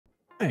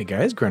Hey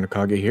guys,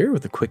 Granokage here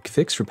with a quick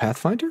fix for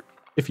Pathfinder.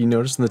 If you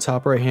notice in the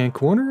top right hand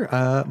corner,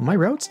 my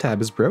routes tab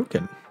is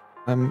broken.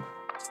 I'm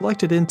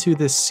selected into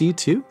this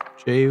C2,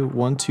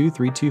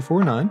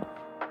 J123249,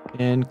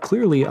 and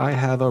clearly I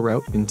have a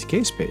route into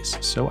K-Space,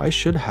 so I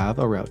should have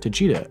a route to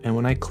Jita. And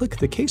when I click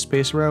the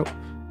K-Space route,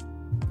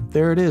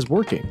 there it is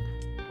working.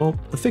 Well,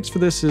 the fix for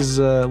this is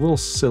a little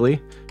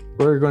silly.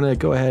 We're going to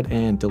go ahead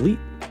and delete,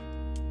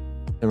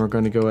 and we're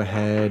going to go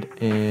ahead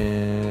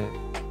and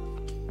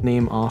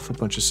name off a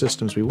bunch of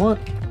systems we want.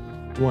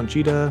 We want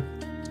Jita.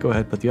 Let's go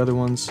ahead and put the other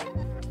ones.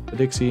 The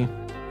Dixie.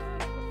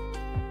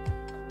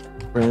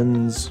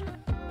 Friends.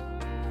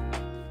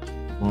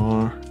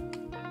 More.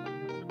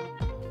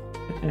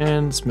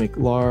 And let's make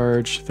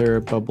large.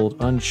 They're bubbled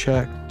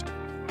unchecked.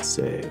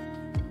 Save.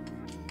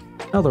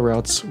 Now the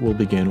routes will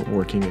begin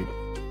working again.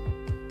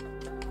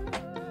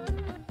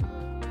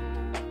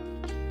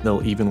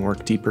 They'll even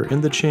work deeper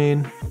in the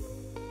chain.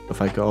 If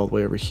I go all the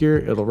way over here,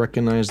 it'll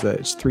recognize that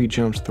it's 3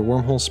 jumps to the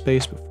wormhole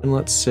space. And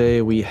let's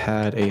say we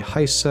had a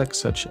heist sec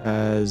such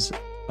as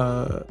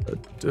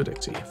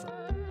Dixie.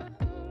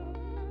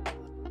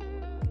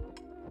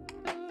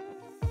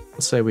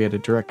 Let's say we had a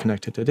direct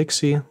connected to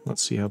Dixie.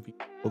 Let's see how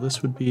beautiful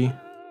this would be.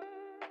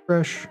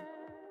 Fresh.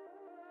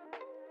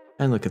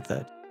 And look at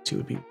that. Dixie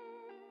would be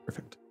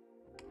perfect.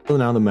 So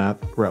now the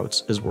map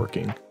routes is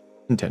working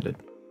intended.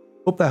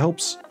 Hope that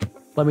helps.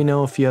 Let me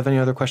know if you have any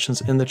other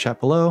questions in the chat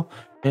below.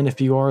 And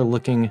if you are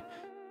looking to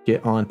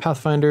get on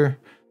Pathfinder,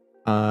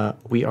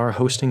 we are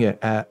hosting it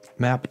at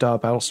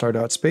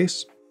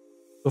map.battlestar.space.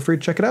 Feel free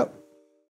to check it out.